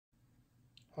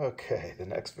Okay, the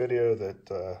next video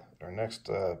our next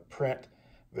print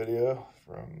video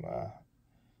from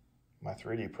my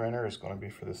 3D printer is going to be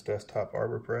for this Desktop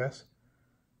Arbor Press.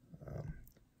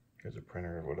 Here's a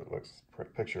printer of what it looks,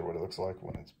 picture of what it looks like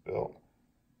when it's built.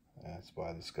 It's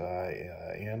by this guy,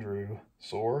 Andrew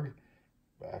Sorg,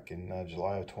 back in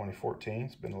July of 2014.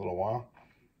 It's been a little while,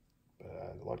 but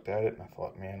I looked at it and I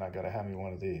thought, man, I gotta have me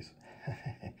one of these.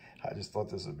 I just thought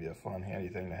this would be a fun, handy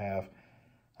thing to have.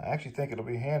 I actually think it'll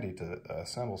be handy to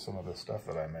assemble some of the stuff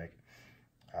that I make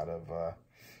out of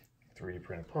 3D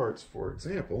printed parts. For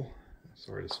example,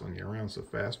 sorry to swing you around so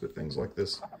fast, but things like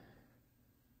this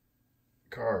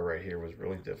car right here was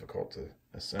really difficult to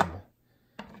assemble.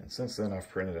 And since then I've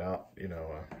printed out, you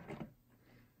know,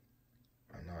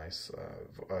 a nice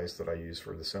vise that I use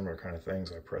for the similar kind of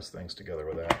things. I press things together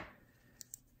with that.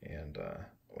 And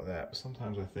with that, but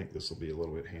sometimes I think this will be a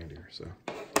little bit handier. So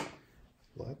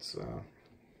let's...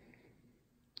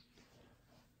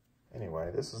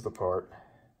 Anyway, this is the part.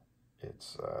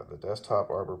 It's the Desktop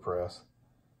Arbor Press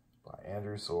by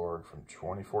Andrew Sorg from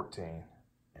 2014.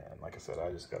 And like I said,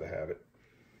 I just got to have it.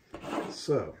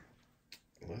 So,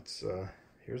 let's,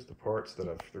 here's the parts that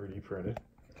I've 3D printed.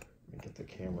 Let me get the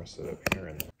camera set up here.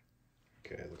 And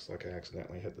okay, it looks like I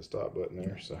accidentally hit the stop button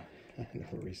there, so I'm going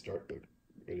to restart the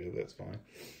video. That's fine.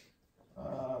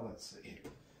 Let's see.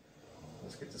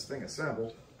 Let's get this thing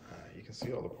assembled. You can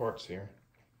see all the parts here.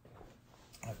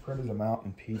 I printed them out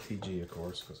in PTG, of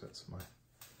course, because that's my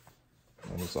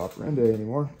modus operandi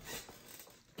anymore.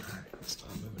 Alright, let's stop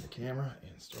moving the camera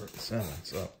and start assembling.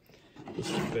 So,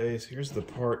 this is here's the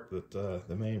part that,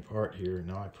 the main part here.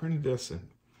 Now, I printed this in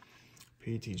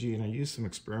PTG, and I used some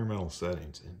experimental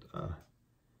settings. And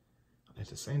at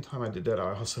the same time I did that,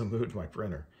 I also moved my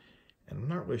printer. And I'm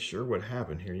not really sure what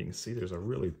happened here. You can see there's a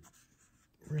really,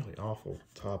 really awful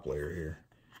top layer here.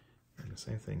 And the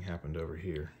same thing happened over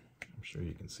here. I'm sure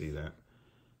you can see that.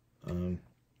 And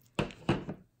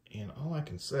all I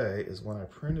can say is when I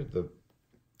printed the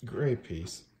gray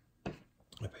piece,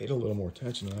 I paid a little more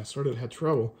attention and I started to have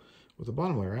trouble with the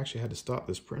bottom layer. I actually had to stop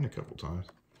this print a couple times.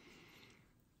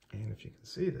 And if you can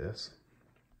see this,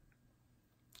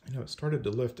 you know, it started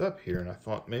to lift up here, and I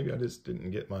thought maybe I just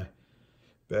didn't get my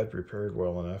bed prepared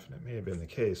well enough, and it may have been the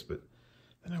case, but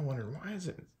then I wondered, why is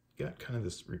it got kind of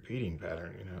this repeating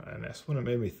pattern, you know? And that's when it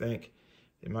made me think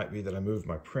it might be that I moved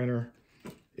my printer.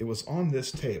 It was on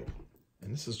this table,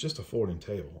 and this is just a folding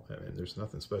table. I mean, there's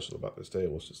nothing special about this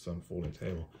table. It's just some folding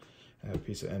table. I had a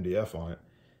piece of MDF on it,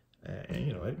 and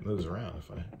you know, it moves around.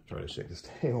 If I try to shake this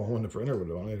table when the printer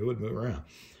would on it, it would move around.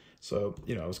 So,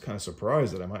 you know, I was kind of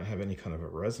surprised that I might have any kind of a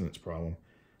resonance problem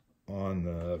on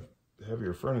the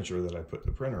heavier furniture that I put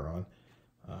the printer on.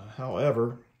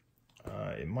 However,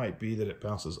 it might be that it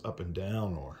bounces up and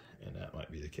down, and that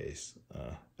might be the case.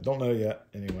 I don't know yet.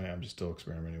 Anyway, I'm just still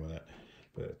experimenting with that.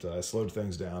 But I slowed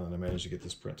things down and I managed to get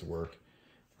this print to work.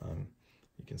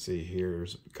 You can see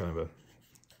here's kind of a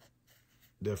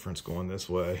difference going this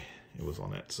way. It was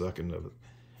on that second to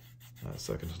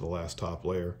the last top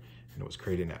layer, and it was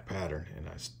creating that pattern. And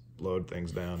I slowed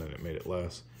things down and it made it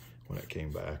less when it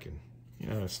came back. And you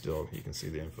know, still you can see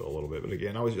the infill a little bit. But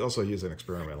again, I was also using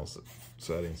experimental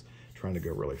settings, trying to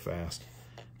go really fast.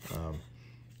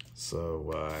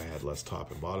 So I had less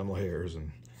top and bottom layers,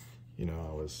 and you know,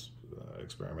 I was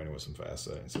experimenting with some fast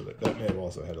settings, so that may have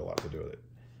also had a lot to do with it.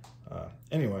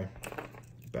 Anyway,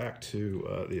 back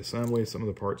to the assembly. Some of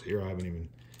the parts here I haven't even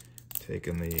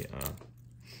taken the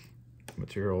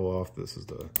material off. This is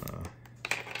the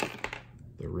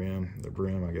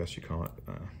brim, I guess you call it,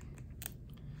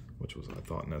 which was, I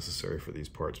thought, necessary for these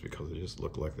parts because they just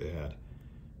looked like they had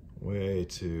way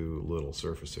too little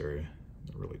surface area.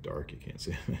 They're really dark, you can't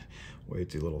see them. Way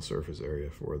too little surface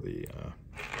area for the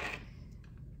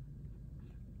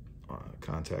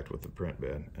contact with the print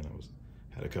bed. And it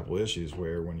had a couple issues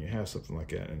where when you have something like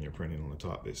that and you're printing on the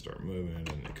top, they start moving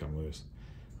and they come loose.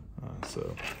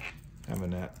 So having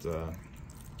that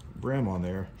brim on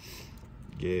there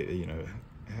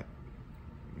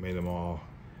made them all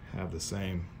have the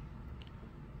same,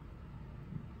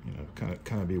 you know,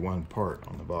 kind of be one part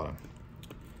on the bottom,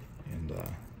 and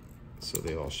so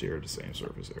they all shared the same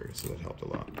surface area, so that helped a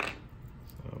lot.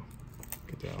 So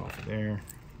get that off of there.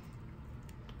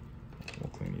 We'll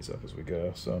clean these up as we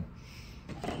go. So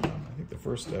I think the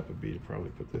first step would be to probably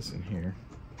put this in here.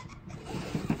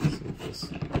 See if this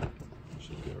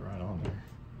should go right on there,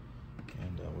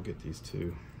 and we'll get these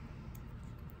two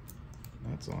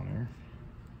nuts on there.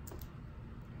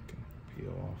 I can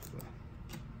peel off the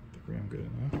brim good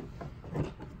enough.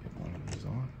 Get one of these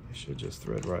on. They should just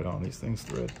thread right on. These things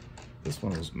thread. This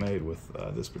one was made with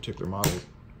this particular model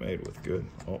made with good.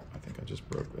 Oh, I think I just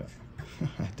broke that.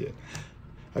 I did.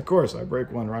 Of course, I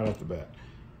break one right off the bat.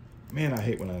 Man, I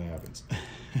hate when that happens.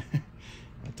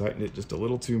 I tightened it just a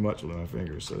little too much with my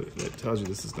fingers, so it tells you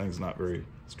this thing's not very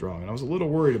strong. And I was a little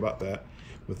worried about that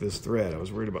with this thread. I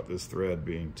was worried about this thread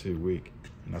being too weak,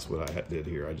 and that's what I did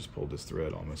here. I just pulled this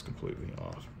thread almost completely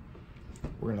off.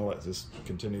 We're gonna let this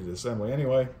continue the assembly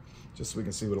anyway, just so we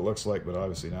can see what it looks like, but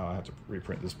obviously now I have to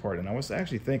reprint this part. And I was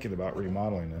actually thinking about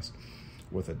remodeling this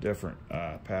with a different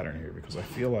pattern here, because I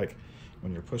feel like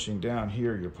when you're pushing down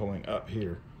here, you're pulling up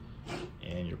here,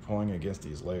 and you're pulling against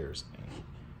these layers.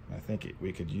 And I think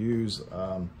we could use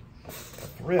a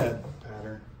thread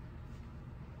pattern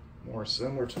more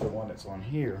similar to the one that's on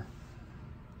here,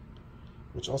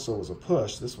 which also was a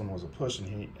push. This one was a push,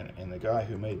 and the guy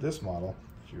who made this model,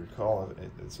 if you recall,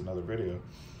 it's another video,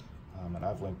 and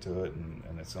I've linked to it,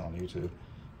 and it's on YouTube.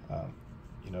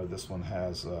 You know, this one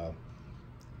has,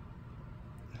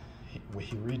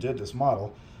 he redid this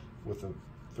model with the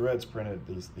threads printed,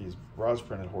 these rods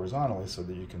printed horizontally, so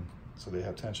that so they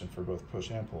have tension for both push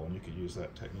and pull, and you could use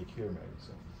that technique here maybe.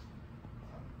 So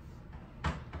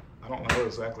I don't know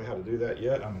exactly how to do that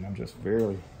yet. I mean, I'm just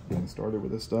barely getting started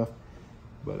with this stuff,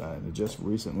 but I just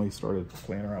recently started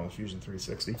playing around with Fusion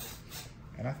 360,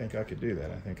 and I think I could do that.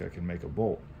 I think I can make a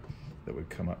bolt that would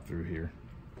come up through here,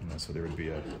 you know, so there would be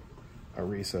a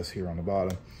recess here on the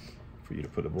bottom for you to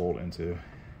put a bolt into,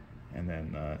 and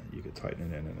then you could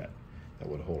tighten it in, and that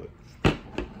would hold it.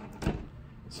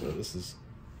 So this is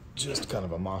just kind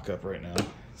of a mock-up right now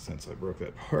since I broke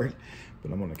that part,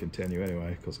 but I'm going to continue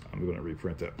anyway because I'm going to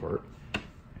reprint that part,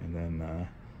 and then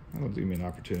that'll give me an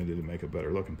opportunity to make a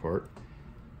better looking part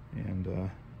and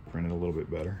print it a little bit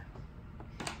better.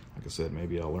 Like I said,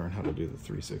 maybe I'll learn how to do the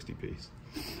 360 piece,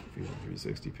 Fusion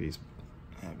 360 piece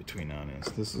between now and then.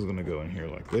 So this is going to go in here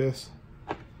like this,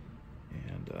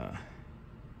 and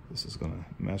this is going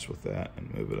to mesh with that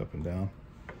and move it up and down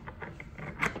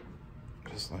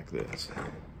just like this.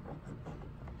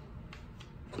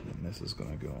 And this is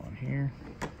going to go on here.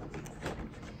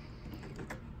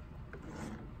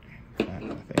 In fact,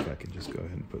 I think I can just go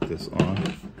ahead and put this on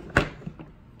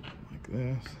like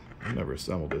this. I've never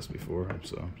assembled this before,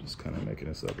 so I'm just kind of making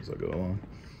this up as I go along.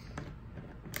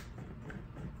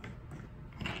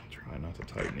 Try not to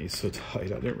tighten these so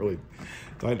tight. I didn't really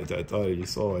tighten it that tight. You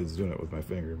saw I was doing it with my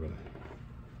finger, but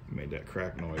I made that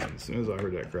crack noise. And as soon as I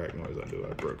heard that crack noise, I knew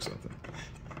I broke something.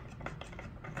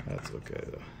 That's okay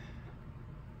though.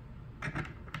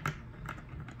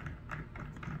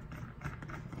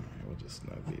 We'll just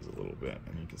snug these a little bit,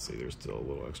 and you can see there's still a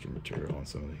little extra material on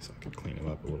some of these. I could clean them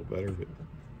up a little better, but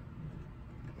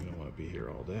we don't want to be here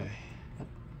all day. I'm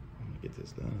gonna get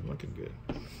this done. It's looking good.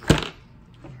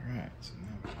 All right, so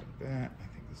now we've got that. I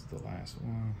think this is the last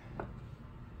one.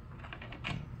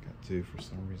 Got two for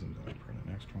some reason. Did I print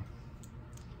an extra one?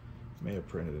 May have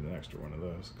printed an extra one of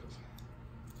those because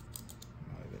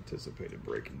I might have anticipated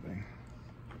breaking thing.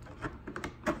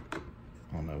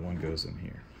 Oh no, one goes in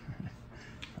here.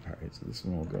 All right, so this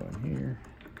one will go in here.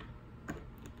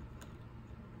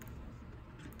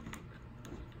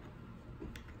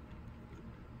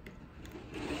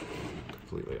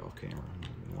 Completely off camera. I'm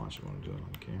gonna watch it when I'm doing it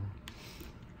on camera.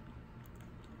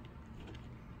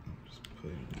 I'm just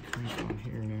putting the crank on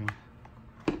here now.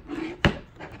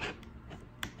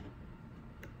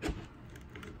 So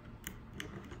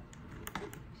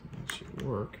that should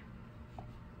work.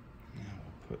 Now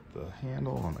we'll put the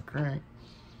handle on the crank.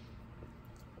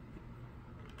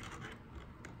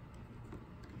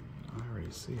 And I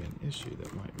already see an issue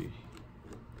that might be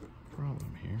a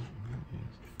problem here, and that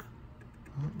is,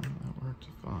 oh, no, that worked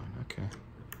fine. Okay.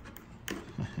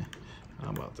 How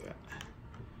about that?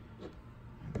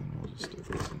 And then we'll just stick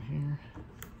this in here.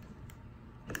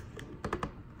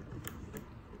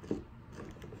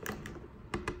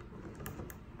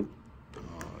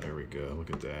 Oh, there we go. Look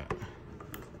at that.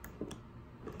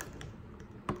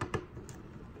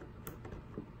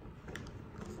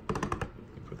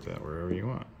 You put that wherever you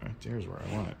want. Right there's where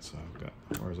I want it. So I've got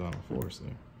horizontal force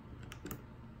there.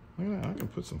 Look at that, I can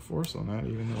put some force on that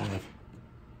even though I've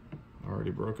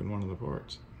already broken one of the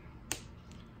parts.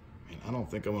 I mean, I don't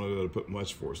think I'm gonna be able to put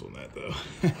much force on that though.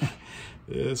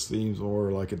 This seems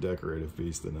more like a decorative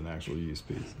piece than an actual use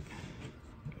piece.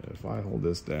 If I hold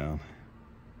this down,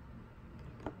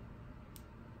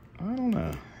 I don't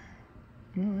know.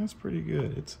 No, that's pretty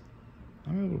good.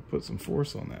 I'm able to put some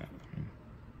force on that. I mean,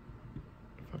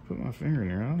 if I put my finger in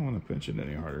there, I don't want to pinch it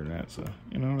any harder than that, so,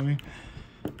 you know what I mean?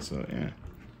 So, yeah.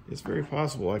 It's very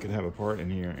possible I could have a part in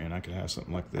here and I could have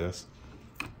something like this,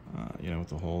 you know, with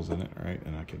the holes in it, right?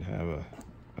 And I could have a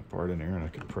part in there and I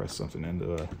could press something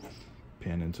into a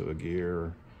pin into a gear,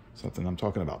 or something. I'm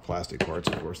talking about plastic parts,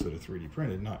 of course, that are 3D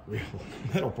printed, not real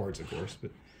metal parts, of course,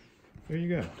 but there you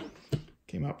go.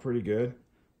 Came out pretty good.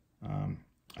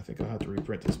 I think I'll have to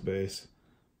reprint this base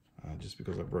just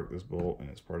because I broke this bolt and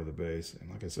it's part of the base. And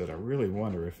like I said, I really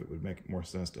wonder if it would make more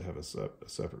sense to have a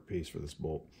separate piece for this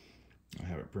bolt. I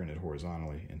have it printed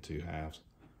horizontally in 2 halves.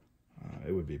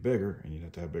 It would be bigger, and you'd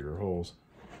have to have bigger holes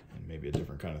and maybe a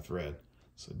different kind of thread.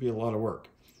 So it'd be a lot of work,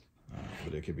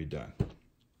 but it could be done.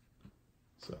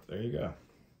 So there you go,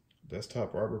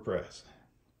 Desktop Arbor Press.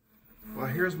 Well,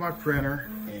 here's my printer,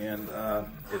 and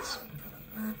it's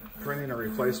printing a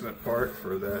replacement part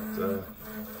for that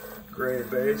gray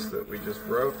base that we just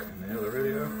broke in the other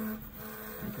video.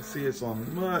 You can see it's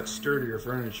on much sturdier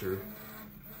furniture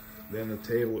than the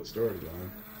table it started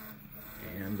on.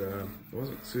 And it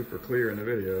wasn't super clear in the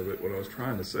video, but what I was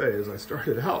trying to say is I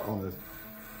started out on the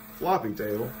floppy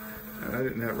table and I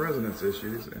didn't have resonance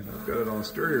issues, and I've got it on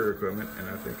sturdier equipment and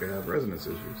I think I have resonance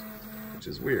issues, which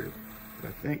is weird. But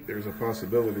I think there's a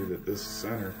possibility that this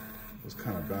center was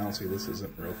kind of bouncy. This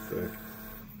isn't real thick.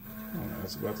 I don't know,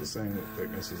 it's about the same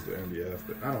thickness as the MDF,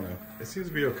 but I don't know. It seems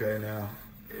to be okay now.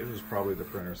 It was probably the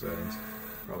printer settings.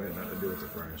 Probably had nothing to do with the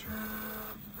furniture.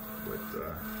 But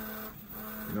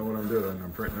you know what I'm doing.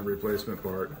 I'm printing a replacement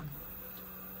part.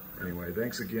 Anyway,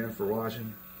 thanks again for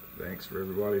watching. Thanks for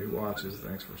everybody who watches.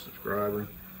 Thanks for subscribing.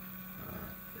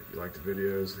 If you like the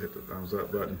videos, hit the thumbs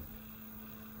up button.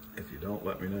 If you don't,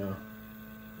 let me know.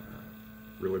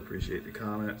 Really appreciate the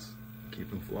comments. Keep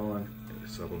them flowing.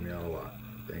 It's helping me out a lot.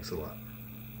 Thanks a lot.